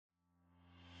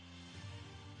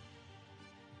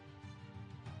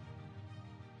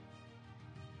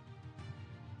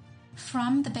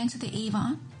From the banks of the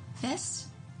Avon, this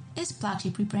is Black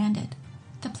Sheep Rebranded,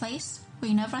 the place where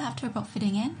you never have to worry about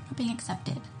fitting in or being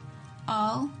accepted.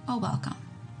 All are welcome.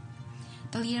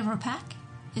 The leader of our pack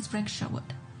is Rick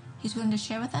Sherwood. He's willing to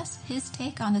share with us his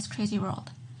take on this crazy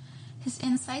world. His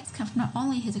insights come from not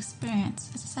only his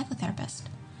experience as a psychotherapist,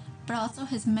 but also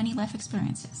his many life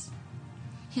experiences.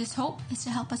 His hope is to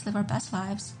help us live our best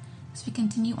lives as we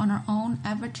continue on our own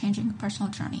ever-changing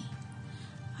personal journey.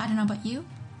 I don't know about you,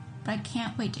 but I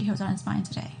can't wait to hear what's on his mind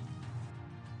today.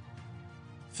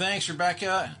 Thanks,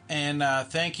 Rebecca, and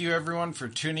thank you, everyone, for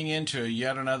tuning in to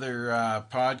yet another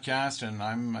podcast. And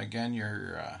I'm, again,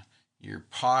 your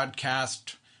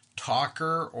podcast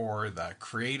talker or the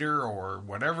creator or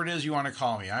whatever it is you want to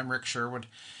call me. I'm Rick Sherwood,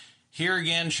 here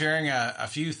again sharing a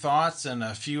few thoughts and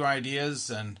a few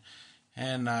ideas. And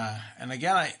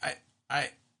again, I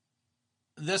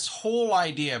this whole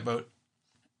idea about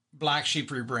Black Sheep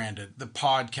Rebranded, the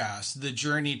podcast, the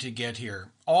journey to get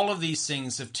here, all of these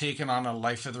things have taken on a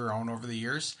life of their own over the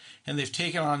years, and they've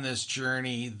taken on this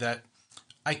journey that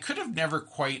I could have never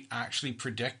quite actually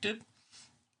predicted.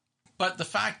 But the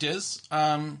fact is,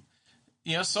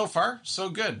 so far, so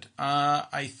good.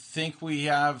 I think we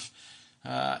have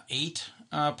 8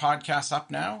 podcasts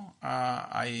up now.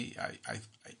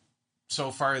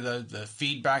 So far, the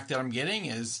feedback that I'm getting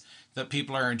is that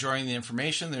people are enjoying the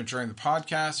information, they're enjoying the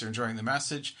podcast, they're enjoying the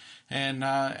message, and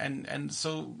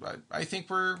so I think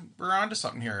we're onto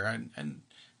something here, and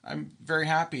I'm very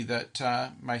happy that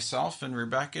myself and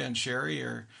Rebecca and Sherry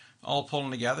are all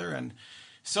pulling together. And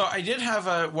so I did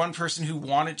have one person who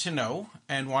wanted to know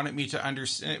and wanted me to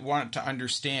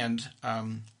understand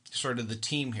sort of the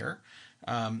team here,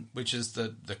 which is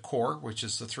the core, which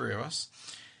is the three of us.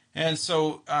 And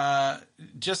so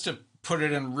just to put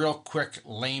it in real quick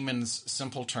layman's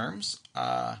simple terms,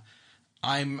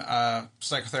 I'm a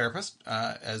psychotherapist.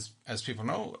 As people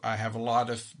know, I have a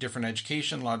lot of different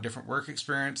education, a lot of different work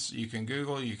experience. You can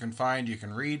Google, you can find, you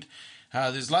can read.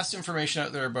 There's less information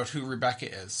out there about who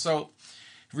Rebecca is. So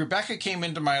Rebecca came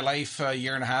into my life a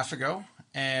year and a half ago,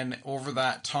 and over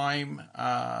that time,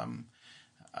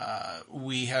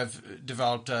 we have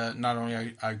developed not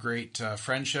only a great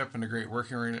friendship and a great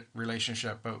working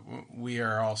relationship, but we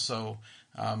are also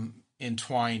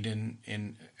entwined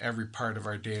in every part of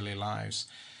our daily lives.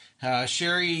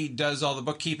 Sherry does all the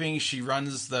bookkeeping. She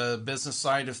runs the business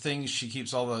side of things. She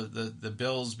keeps all the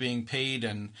bills being paid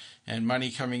and money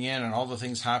coming in and all the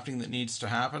things happening that needs to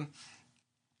happen.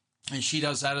 And she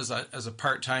does that as a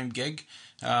part-time gig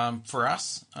for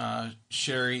us.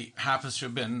 Sherry happens to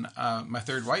have been my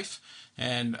third wife,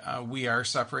 and we are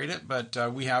separated, but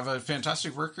we have a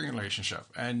fantastic working relationship.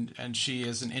 And she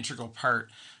is an integral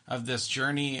part of this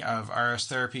journey of RS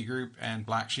Therapy Group and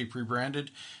Black Sheep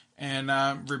Rebranded.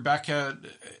 And Rebecca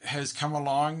has come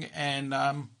along and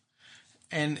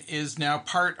is now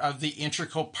part of the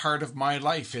integral part of my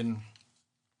life in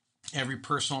every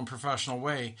personal and professional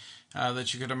way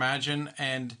that you could imagine.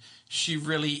 And she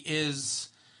really is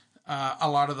a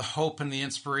lot of the hope and the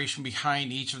inspiration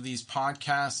behind each of these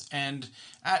podcasts. And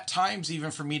at times,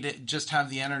 even for me to just have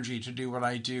the energy to do what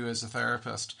I do as a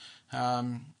therapist.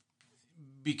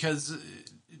 Because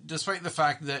despite the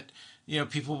fact that,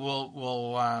 people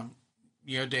will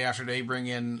day after day bring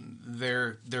in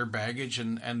their baggage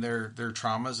and their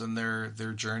traumas and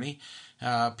their journey,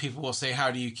 people will say,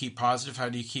 how do you keep positive? How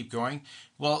do you keep going?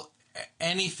 Well,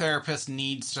 any therapist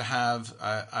needs to have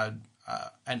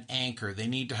an anchor. They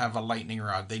need to have a lightning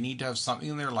rod. They need to have something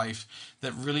in their life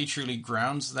that really, truly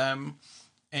grounds them.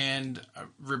 And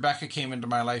Rebecca came into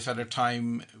my life at a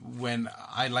time when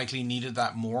I likely needed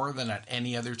that more than at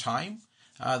any other time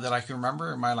that I can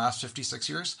remember in my last 56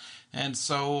 years. And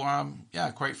so,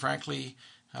 quite frankly,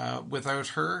 without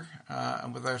her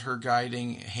and without her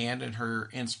guiding hand and her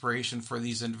inspiration for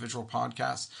these individual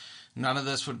podcasts, none of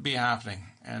this would be happening.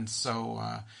 And so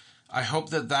I hope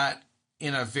that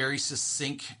in a very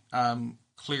succinct,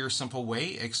 clear, simple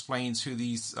way explains who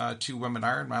these two women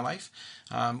are in my life.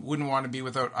 Wouldn't want to be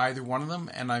without either one of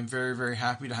them. And I'm very, very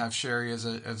happy to have Sherry as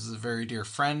a very dear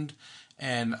friend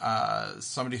and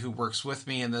somebody who works with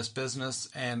me in this business.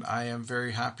 And I am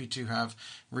very happy to have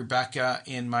Rebecca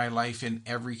in my life in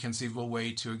every conceivable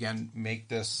way to, again, make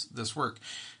this work.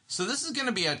 So this is going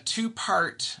to be a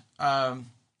 2-part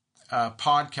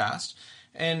podcast.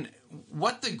 And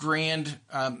what the grand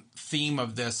theme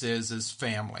of this is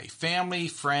family,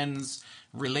 friends,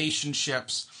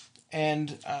 relationships.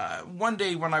 And one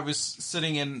day when I was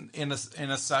sitting in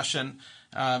a session,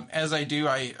 as I do,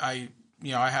 I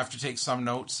have to take some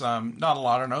notes, not a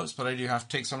lot of notes, but I do have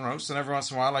to take some notes. And every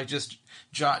once in a while, I just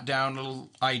jot down little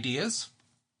ideas.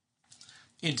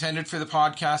 intended for the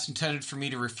podcast, intended for me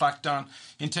to reflect on,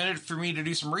 intended for me to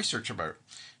do some research about.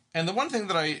 And the one thing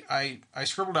that I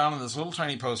scribbled down on this little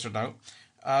tiny post-it note,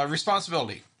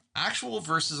 responsibility, actual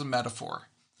versus a metaphor.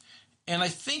 And I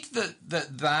think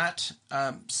that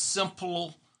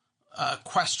simple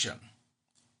question,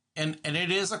 and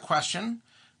it is a question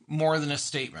more than a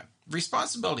statement.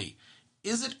 Responsibility,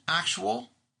 is it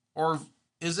actual or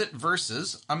is it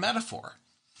versus a metaphor?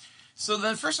 So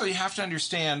then first of all, you have to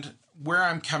understand where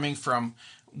I'm coming from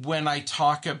when I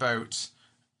talk about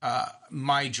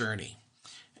my journey.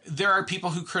 There are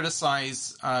people who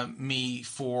criticize me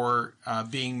for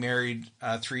being married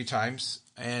 3 times,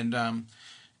 and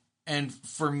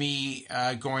for me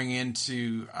going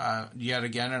into yet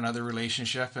again another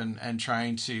relationship and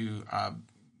trying to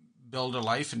build a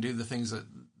life and do the things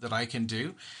that I can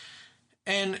do.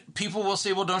 And people will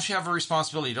say, well, don't you have a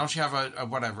responsibility? Don't you have a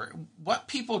whatever? What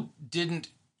people didn't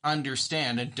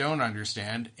understand and don't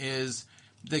understand is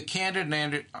the candid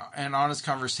and honest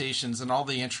conversations and all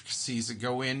the intricacies that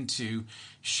go into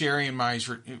Sherry and my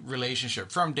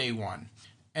relationship from day one.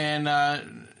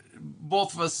 And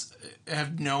both of us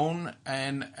have known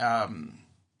and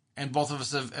both of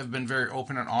us have been very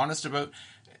open and honest about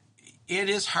it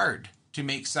is hard to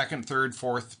make second, third,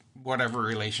 fourth, whatever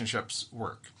relationships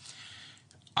work.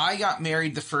 I got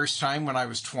married the first time when I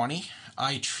was 20.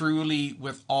 I truly,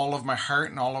 with all of my heart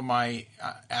and all of my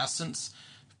essence,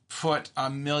 put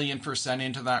 1,000,000%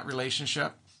 into that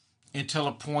relationship until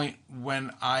a point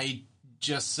when I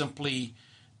just simply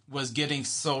was getting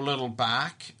so little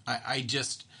back. I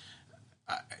just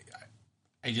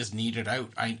needed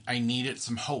out. I needed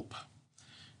some hope.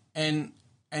 And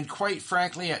quite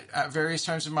frankly, at various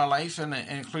times in my life, and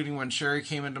including when Sherry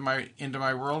came into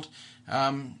my world,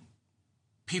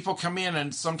 people come in,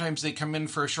 and sometimes they come in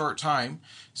for a short time.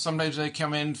 Sometimes they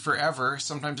come in forever.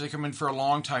 Sometimes they come in for a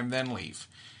long time, then leave.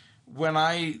 When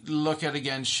I look at,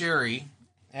 again, Sherry,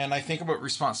 and I think about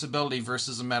responsibility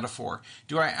versus a metaphor,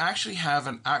 do I actually have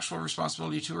an actual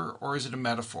responsibility to her, or is it a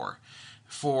metaphor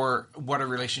for what a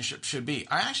relationship should be?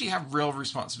 I actually have real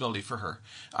responsibility for her.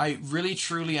 I really,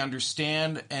 truly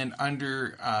understand, and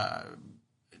under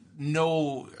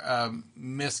no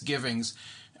misgivings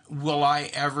will I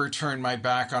ever turn my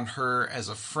back on her as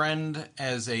a friend,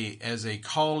 as a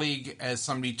colleague, as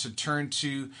somebody to turn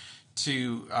to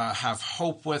have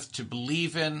hope with, to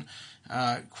believe in.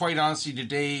 Quite honestly,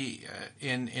 today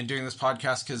in doing this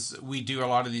podcast, because we do a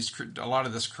lot of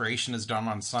this creation is done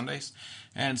on Sundays,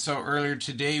 and so earlier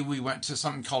today we went to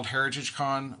something called Heritage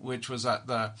Con, which was at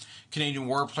the Canadian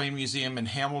Warplane Museum in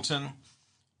Hamilton,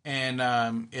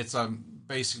 and it's a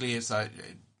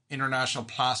International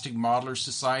Plastic Modelers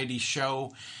Society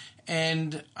show,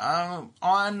 and on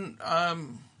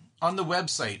the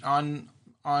website on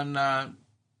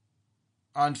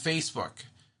Facebook.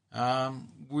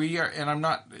 We are, and I'm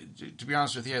not, to be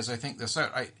honest with you, as I think this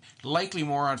out, likely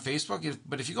more on Facebook,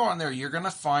 but if you go on there, you're going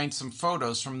to find some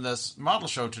photos from this model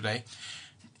show today.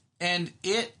 And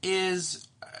it is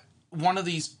one of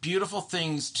these beautiful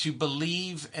things to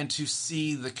believe and to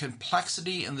see the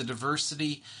complexity and the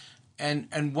diversity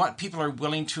and what people are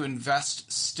willing to invest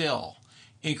still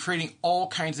in creating all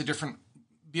kinds of different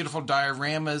beautiful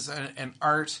dioramas and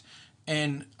art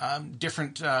and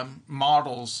different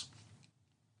models,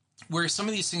 where some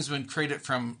of these things have been created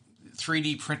from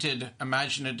 3D printed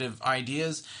imaginative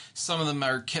ideas. Some of them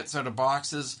are kits out of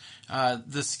boxes.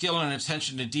 The skill and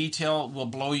attention to detail will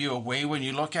blow you away when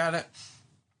you look at it.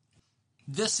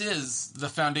 This is the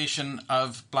foundation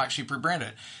of Black Sheep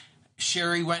Rebranded.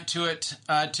 Sherry went to it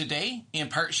today. In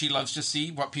part, she loves to see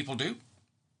what people do.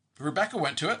 Rebecca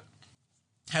went to it,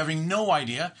 having no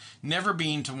idea, never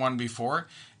been to one before,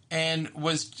 and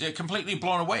was completely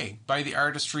blown away by the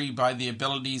artistry, by the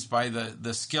abilities, by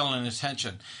the skill and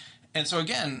attention. And so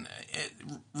again,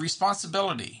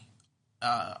 responsibility.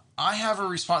 I have a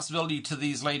responsibility to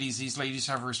these ladies. These ladies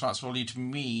have a responsibility to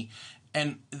me.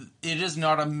 And it is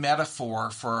not a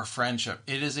metaphor for a friendship.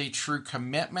 It is a true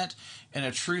commitment and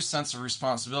a true sense of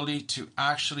responsibility to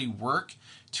actually work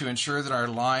to ensure that our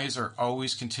lives are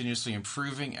always continuously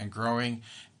improving and growing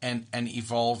and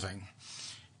evolving.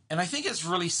 And I think it's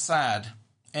really sad,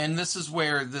 and this is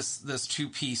where this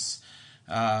two-piece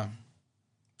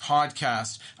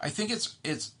podcast, I think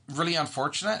it's really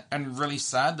unfortunate and really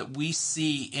sad that we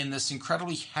see in this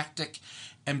incredibly hectic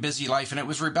and busy life. And it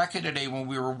was Rebecca today when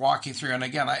we were walking through, and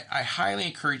again, I highly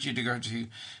encourage you to go to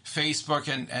Facebook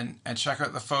and check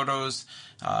out the photos.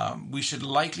 We should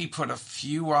likely put a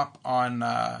few up on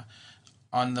the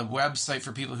website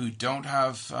for people who don't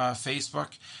have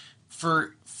Facebook.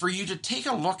 For you to take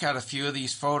a look at a few of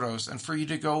these photos and for you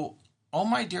to go, oh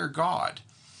my dear God,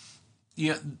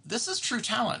 this is true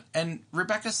talent. And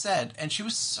Rebecca said, and she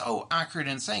was so accurate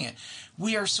in saying it,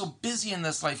 we are so busy in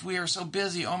this life. We are so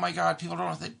busy. Oh my God, people don't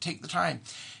have to take the time.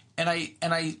 And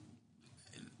I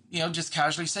just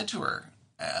casually said to her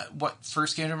what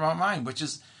first came to my mind, which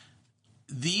is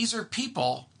these are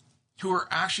people who are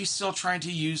actually still trying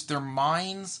to use their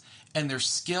minds and their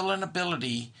skill and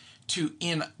ability to,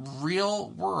 in real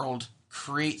world,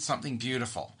 create something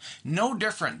beautiful. No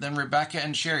different than Rebecca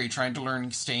and Sherry trying to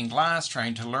learn stained glass,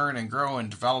 trying to learn and grow and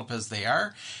develop as they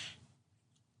are.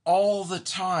 All the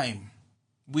time,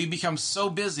 we become so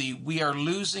busy, we are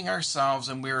losing ourselves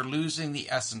and we are losing the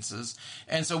essences.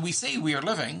 And so we say we are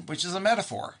living, which is a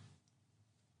metaphor.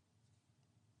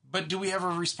 But do we have a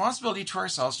responsibility to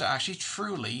ourselves to actually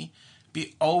truly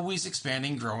be always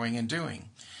expanding, growing, and doing?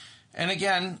 And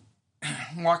again,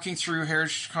 walking through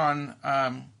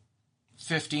HeritageCon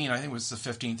 15, I think it was the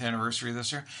 15th anniversary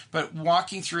this year, but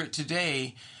walking through it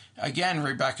today, again,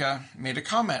 Rebecca made a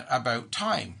comment about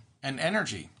time and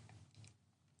energy.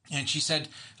 And she said,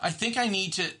 I think I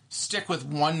need to stick with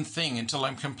one thing until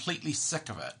I'm completely sick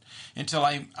of it, until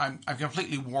I'm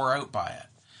completely wore out by it.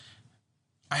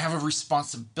 I have a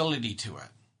responsibility to it.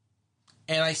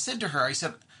 And I said to her, I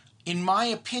said, in my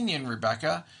opinion,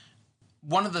 Rebecca,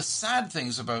 one of the sad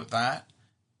things about that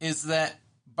is that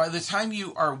by the time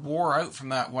you are wore out from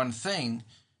that one thing,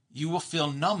 you will feel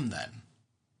numb then.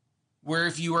 Where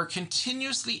if you are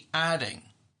continuously adding,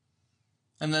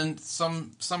 and then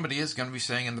somebody is going to be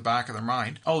saying in the back of their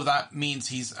mind, oh, that means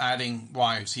he's adding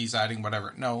wives, he's adding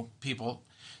whatever. No, people,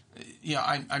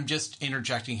 I'm just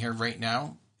interjecting here right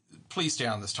now. Please stay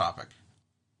on this topic.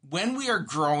 When we are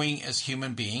growing as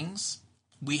human beings,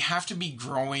 we have to be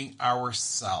growing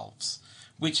ourselves,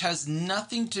 which has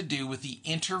nothing to do with the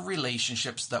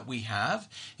interrelationships that we have.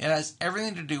 It has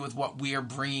everything to do with what we are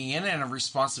bringing in and a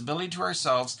responsibility to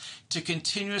ourselves to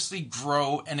continuously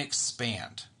grow and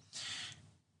expand.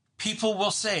 People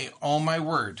will say, oh my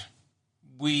word,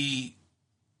 we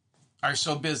are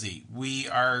so busy. We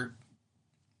are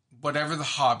whatever the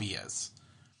hobby is.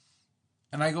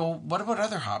 And I go, what about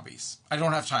other hobbies? I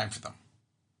don't have time for them.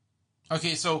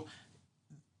 Okay, so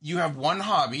you have one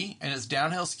hobby, and it's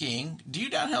downhill skiing. Do you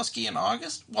downhill ski in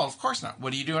August? Well, of course not.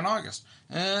 What do you do in August?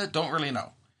 Don't really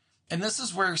know. And this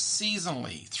is where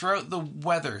seasonally, throughout the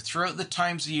weather, throughout the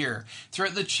times of year,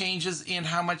 throughout the changes in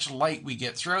how much light we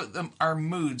get, throughout our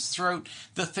moods, throughout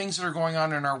the things that are going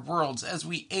on in our worlds as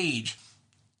we age,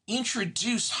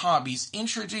 introduce hobbies,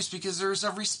 because there's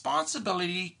a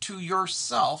responsibility to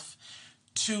yourself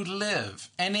to live,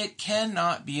 and it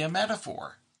cannot be a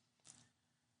metaphor.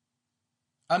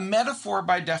 A metaphor,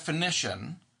 by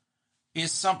definition,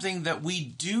 is something that we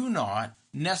do not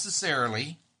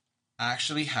necessarily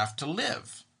actually have to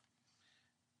live,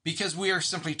 because we are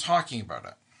simply talking about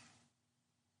it.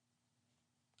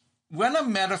 When a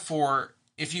metaphor,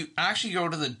 if you actually go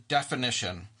to the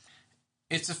definition,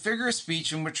 it's a figure of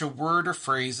speech in which a word or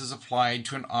phrase is applied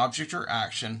to an object or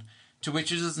action to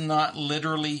which it is not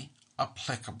literally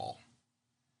applicable.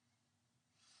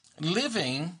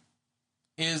 Living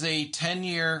is a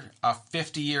 10-year, a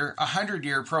 50-year, a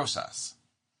 100-year process.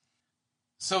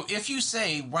 So if you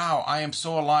say, wow, I am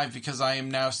so alive because I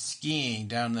am now skiing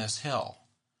down this hill.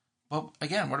 Well,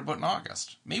 again, what about in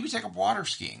August? Maybe take up water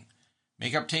skiing.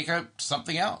 Take up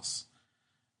something else.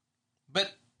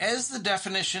 But as the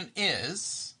definition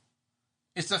is,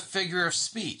 it's a figure of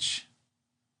speech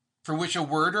for which a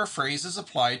word or phrase is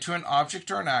applied to an object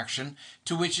or an action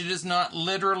to which it is not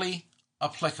literally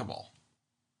applicable.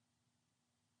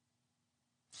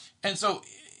 And so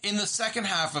in the second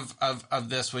half of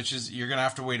this, which is you're going to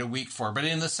have to wait a week for, but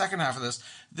in the second half of this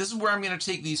is where I'm going to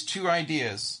take these two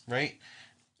ideas, right?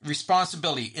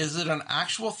 Responsibility. Is it an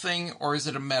actual thing or is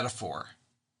it a metaphor?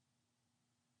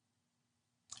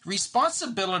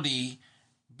 Responsibility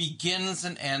begins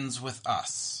and ends with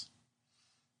us.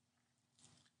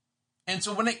 And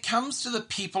so when it comes to the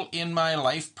people in my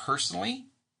life personally,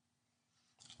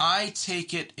 I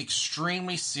take it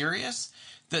extremely serious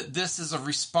that this is a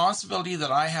responsibility that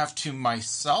I have to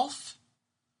myself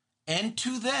and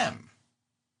to them.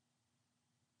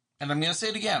 And I'm going to say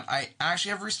it again. I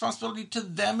actually have a responsibility to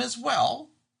them as well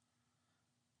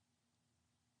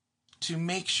to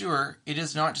make sure it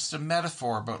is not just a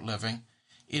metaphor about living.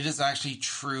 It is actually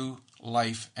true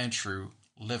life and true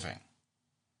living.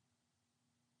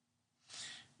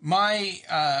 My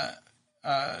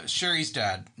Sherry's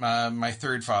dad, my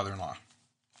third father-in-law,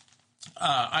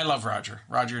 I love Roger.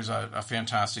 Roger's a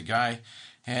fantastic guy.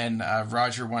 And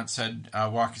Roger once said,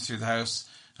 walking through the house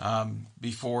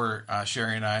before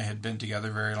Sherry and I had been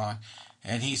together very long,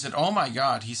 and he said, oh my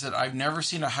God, he said, I've never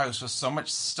seen a house with so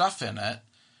much stuff in it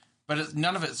but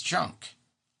none of it's junk.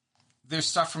 There's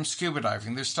stuff from scuba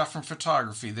diving. There's stuff from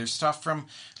photography. There's stuff from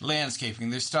landscaping.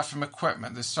 There's stuff from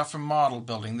equipment. There's stuff from model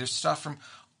building. There's stuff from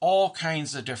all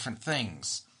kinds of different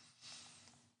things.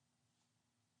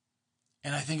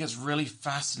 And I think it's really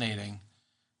fascinating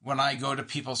when I go to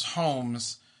people's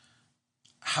homes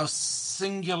how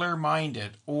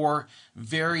singular-minded or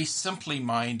very simply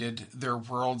minded their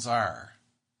worlds are.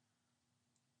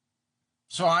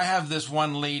 So I have this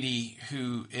one lady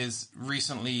who is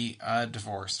recently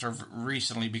divorced or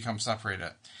recently become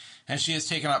separated, and she has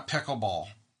taken up pickleball,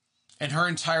 and her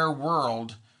entire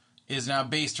world is now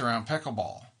based around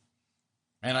pickleball.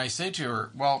 And I say to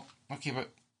her, well, okay,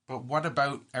 but what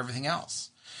about everything else?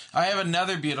 I have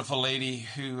another beautiful lady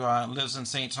who lives in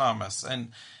St. Thomas,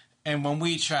 and when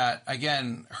we chat,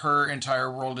 again, her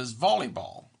entire world is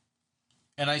volleyball.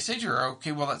 And I say to her,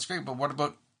 okay, well, that's great, but what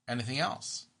about anything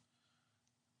else?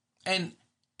 And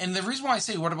the reason why I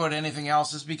say what about anything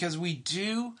else is because we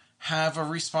do have a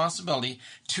responsibility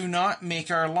to not make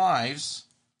our lives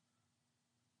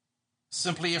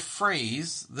simply a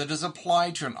phrase that is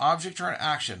applied to an object or an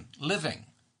action, living,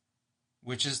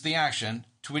 which is the action,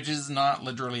 to which is not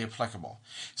literally applicable.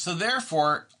 So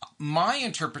therefore, my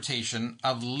interpretation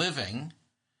of living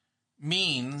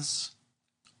means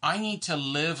I need to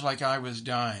live like I was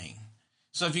dying.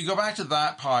 So if you go back to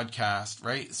that podcast,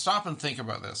 right, stop and think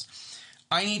about this.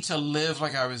 I need to live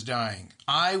like I was dying.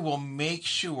 I will make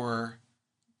sure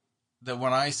that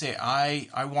when I say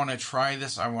I want to try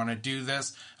this, I want to do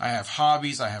this, I have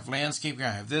hobbies, I have landscaping,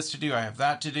 I have this to do, I have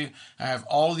that to do, I have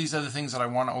all these other things that I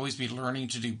want to always be learning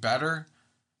to do better.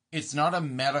 It's not a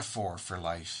metaphor for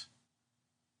life.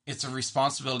 It's a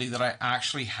responsibility that I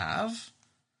actually have.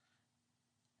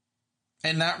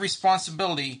 And that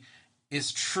responsibility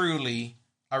is truly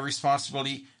a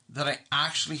responsibility that I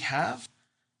actually have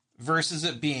versus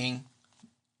it being,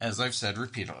 as I've said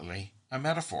repeatedly, a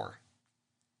metaphor.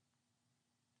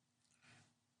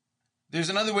 There's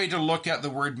another way to look at the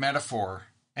word metaphor,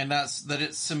 and that's that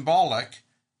it's symbolic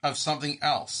of something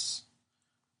else.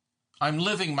 I'm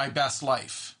living my best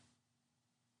life,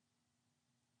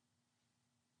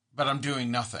 but I'm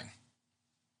doing nothing.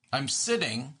 I'm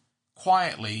sitting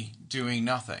quietly doing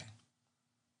nothing.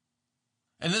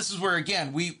 And this is where,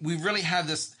 again, we really have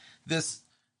this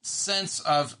sense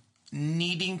of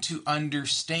needing to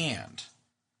understand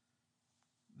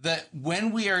that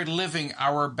when we are living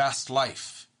our best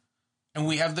life and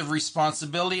we have the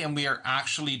responsibility and we are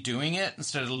actually doing it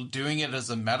instead of doing it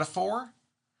as a metaphor,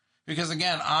 because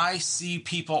again, I see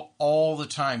people all the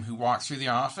time who walk through the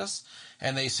office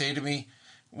and they say to me,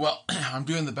 well, I'm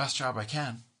doing the best job I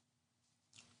can.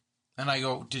 And I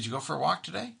go, did you go for a walk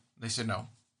today? They said, no.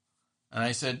 And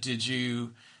I said, did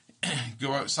you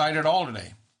go outside at all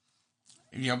today?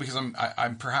 Because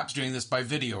I'm perhaps doing this by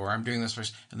video or I'm doing this by...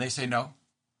 And they say no.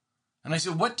 And I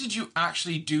said, what did you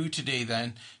actually do today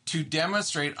then to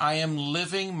demonstrate I am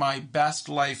living my best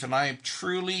life and I am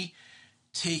truly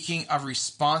taking a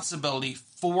responsibility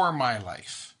for my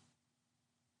life?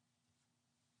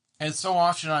 And so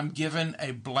often I'm given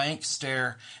a blank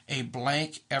stare, a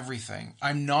blank everything.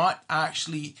 I'm not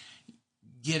actually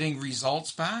getting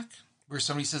results back where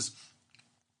somebody says,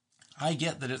 I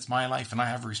get that it's my life and I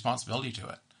have a responsibility to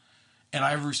it. And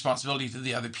I have a responsibility to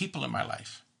the other people in my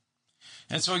life.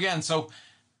 And so again,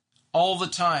 all the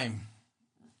time,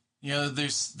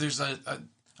 there's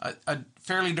a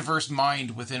fairly diverse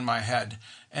mind within my head.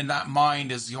 And that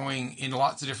mind is going in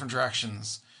lots of different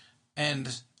directions.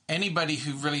 And anybody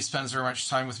who really spends very much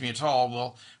time with me at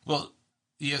all will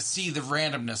see the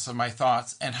randomness of my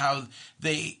thoughts and how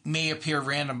they may appear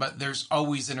random, but there's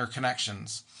always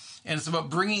interconnections. And it's about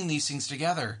bringing these things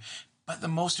together. But the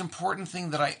most important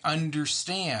thing that I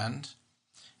understand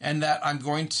and that I'm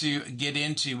going to get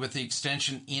into with the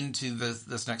extension into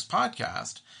this next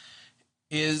podcast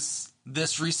is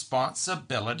this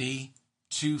responsibility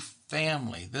to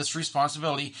family, this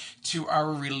responsibility to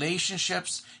our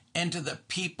relationships and to the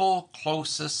people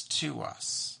closest to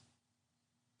us.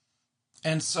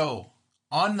 And so,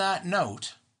 on that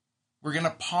note, we're going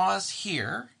to pause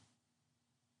here.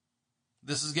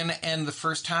 This is going to end the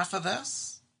first half of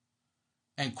this.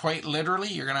 And quite literally,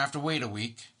 you're going to have to wait a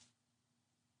week.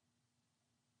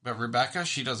 But Rebecca,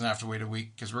 she doesn't have to wait a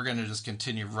week because we're going to just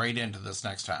continue right into this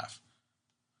next half.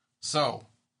 So,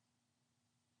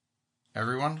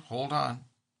 everyone, hold on.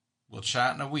 We'll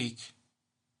chat in a week.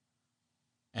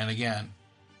 And again,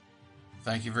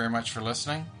 thank you very much for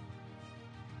listening.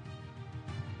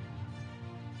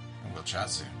 And we'll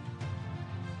chat soon.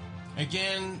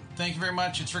 Again, thank you very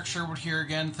much. It's Rick Sherwood here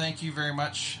again. Thank you very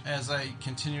much. As I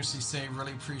continuously say,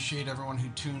 really appreciate everyone who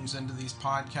tunes into these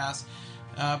podcasts.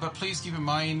 But please keep in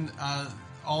mind,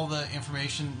 all the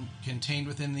information contained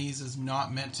within these is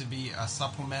not meant to be a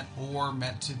supplement or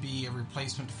meant to be a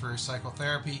replacement for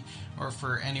psychotherapy or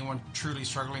for anyone truly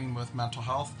struggling with mental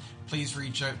health. Please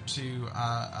reach out to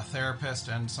a therapist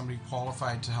and somebody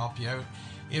qualified to help you out.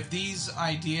 If these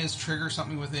ideas trigger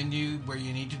something within you where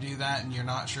you need to do that and you're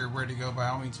not sure where to go, by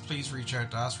all means, please reach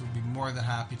out to us. We'd be more than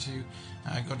happy to.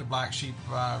 Go to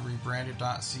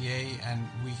blacksheeprebranded.ca and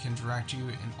we can direct you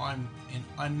in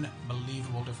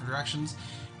unbelievable different directions.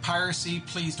 Piracy,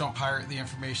 please don't pirate the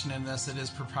information in this. It is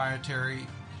proprietary.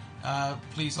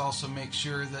 Please also make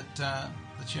sure that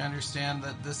you understand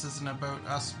that this isn't about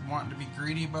us wanting to be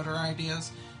greedy about our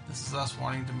ideas. This is us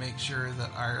wanting to make sure that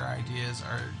our ideas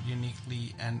are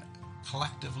uniquely and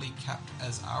collectively kept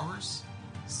as ours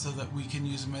so that we can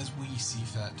use them as we see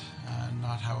fit,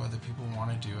 not how other people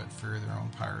want to do it for their own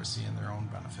piracy and their own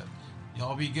benefit.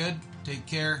 Y'all be good. Take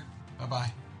care.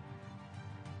 Bye-bye.